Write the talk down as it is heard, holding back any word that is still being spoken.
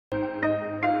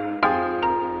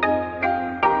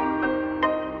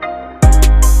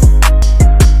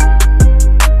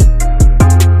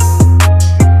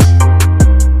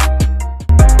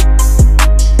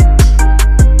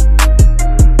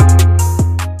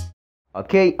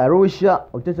Okay, Arusha,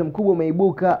 utata mkubwa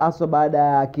umeibuka hasa baada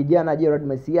ya kijana Gerald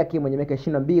Mesiyaki mwenye miaka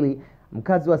 22,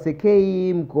 mkazi wa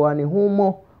Sekei mkoani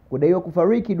humo kudaiwa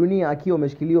kufariki dunia akiwa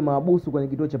ameshikiliwa mahabusu kwenye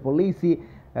kituo cha polisi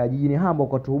jijini hapa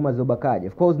kwa tuhuma za ubakaji.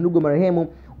 Of course, ndugu marehemu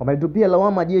wamelitupia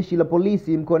lawama jeshi la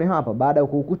polisi mkoani hapa baada ya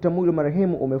kukuta mwili wa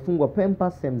marehemu umefungwa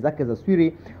pempas sehemu zake za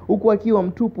siri huku akiwa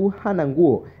mtupu, hana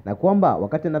nguo, na kwamba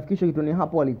wakati anafikishwa kituoni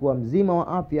hapo alikuwa mzima wa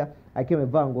afya akiwa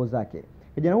amevaa nguo zake.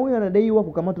 Kijana huyo anadaiwa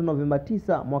kukamatwa Novemba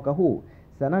 9 mwaka huu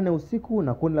saa 8 usiku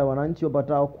na kundi la wananchi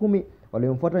wapatao 10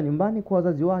 waliomfuata nyumbani kwa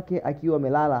wazazi wake akiwa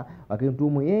amelala,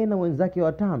 wakimtuhumu yeye na wenzake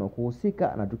watano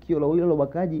kuhusika na tukio la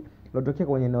ubakaji lililotokea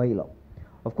kwenye eneo hilo.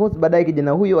 Of course, baadaye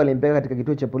kijana huyo alimpeleka katika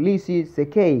kituo cha polisi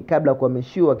Sekei kabla ya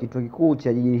kuhamishiwa kituo kikuu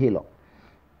cha jijini hilo.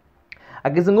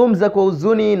 Akizungumza kwa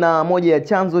huzuni na moja ya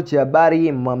chanzo cha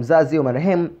habari, mzazi wa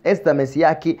marehemu Gerald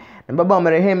Mesiyaki na baba wa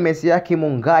marehemu Mesiyaki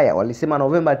Mungaya walisema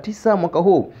Novemba 9 mwaka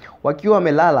huu wakiwa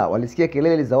wamelala walisikia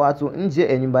kelele za watu nje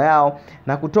ya nyumba yao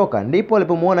na kutoka, ndipo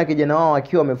walipomuona kijana wao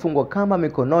akiwa amefungwa kamba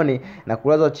mikononi na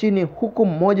kulazwa chini, huku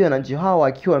mmoja wa wananchi hao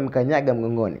akiwa amemkanyaga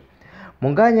mgongoni.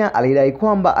 Munganya alidai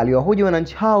kwamba aliwahoji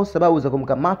wananchi hao sababu za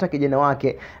kumkamata kijana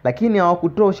wake, lakini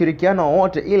hawakutoa ushirikiano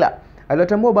wowote, ila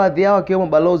aliwatambua baadhi yao akiwemo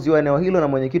balozi wa eneo hilo na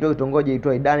mwenyekiti wa kitongoji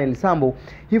aitwaye Daniel Sambu,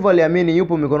 hivyo aliamini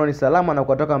yupo mikononi salama na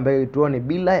kutoka mbele tuone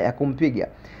bila ya kumpiga.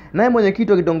 Naye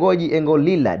mwenyekiti wa kitongoji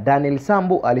Engolila Daniel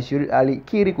Sambu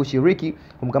alikiri kushiriki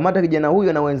kumkamata kijana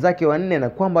huyo na wenzake wanne, na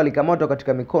kwamba alikamatwa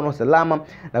katika mikono salama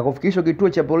na kufikishwa kituo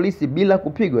cha polisi bila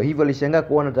kupigwa, hivyo alishangaa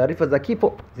kuona taarifa za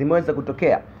kifo zimeweza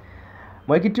kutokea.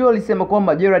 Mwenyekiti alisema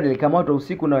kwamba Gerald alikamatwa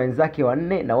usiku na wenzake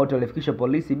wanne na wote walifikishwa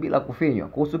polisi bila kufinywa.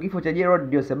 Kuhusu kifo cha Gerald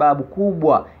ndio sababu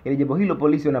kubwa ili jambo hilo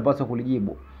polisi wanapaswa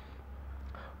kulijibu.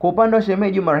 Kwa upande wa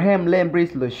shemeji marehemu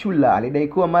Lembris Loshula, alidai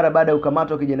kuwa mara baada ya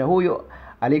kukamatwa kijana huyo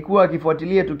alikuwa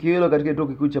akifuatilia tukio hilo katika kituo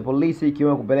kikuu cha polisi,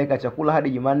 ikiwemo kupeleka chakula hadi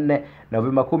Jumanne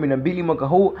Novemba 12 mwaka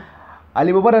huu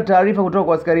alipopata taarifa kutoka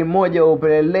kwa askari mmoja wa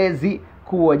upelelezi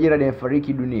kuwa Gerald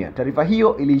amefariki dunia. Taarifa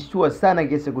hiyo ilishtua sana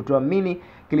kiasi cha kutoamini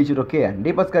kilichotokea.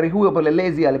 Ndipo askari huyo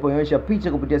upelelezi alipoonyesha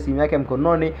picha kupitia simu yake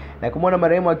mkononi na kumwona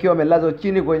marehemu akiwa amelazwa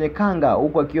chini kwenye kanga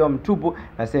huku akiwa mtupu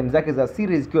na sehemu zake za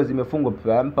siri zikiwa zimefungwa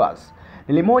pampas.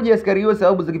 Nilimhoji askari huyo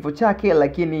sababu za kifo chake,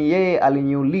 lakini yeye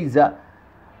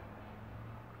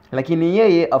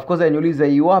of course aliniuliza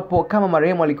iwapo kama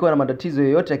marehemu alikuwa na matatizo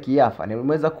yoyote ya kiafya.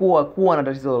 Nilimweza kuwa na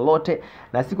tatizo lolote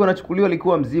na siku anachukuliwa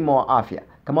alikuwa mzima wa afya.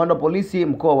 Kamanda wa polisi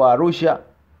mkoa wa Arusha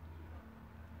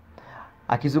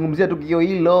akizungumzia tukio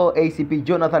hilo, ACP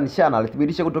Jonathan Shana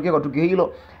alithibitisha kutokea kwa tukio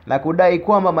hilo na kudai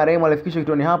kwamba marehemu alifikishwa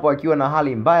kituoni hapo akiwa na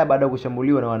hali mbaya baada ya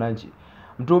kushambuliwa na wananchi.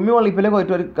 Mtuhumiwa alipelekwa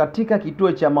katika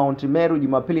kituo cha Mount Meru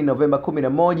Jumapili Novemba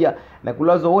 11 na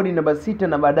kulazwa wodi namba 6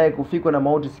 na baadaye kufikwa na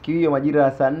mauti siku hiyo majira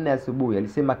ya saa 4 asubuhi,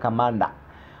 alisema kamanda.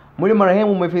 Mwili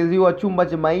marehemu umehifadhiwa chumba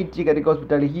cha maiti katika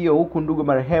hospitali hiyo, huku ndugu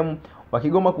marehemu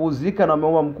wakigoma kuuzika na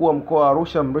wameomba mkuu wa mkoa wa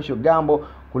Arusha Mrisho Gambo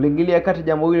kuingilia kati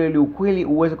jambo hilo ili ukweli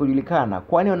uweze kujulikana,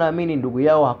 kwani wanaamini ndugu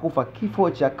yao hakufa kifo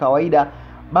cha kawaida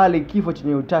bali kifo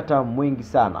chenye utata mwingi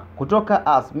sana. Kutoka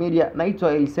As Media,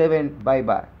 naitwa L7, bye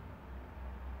bye.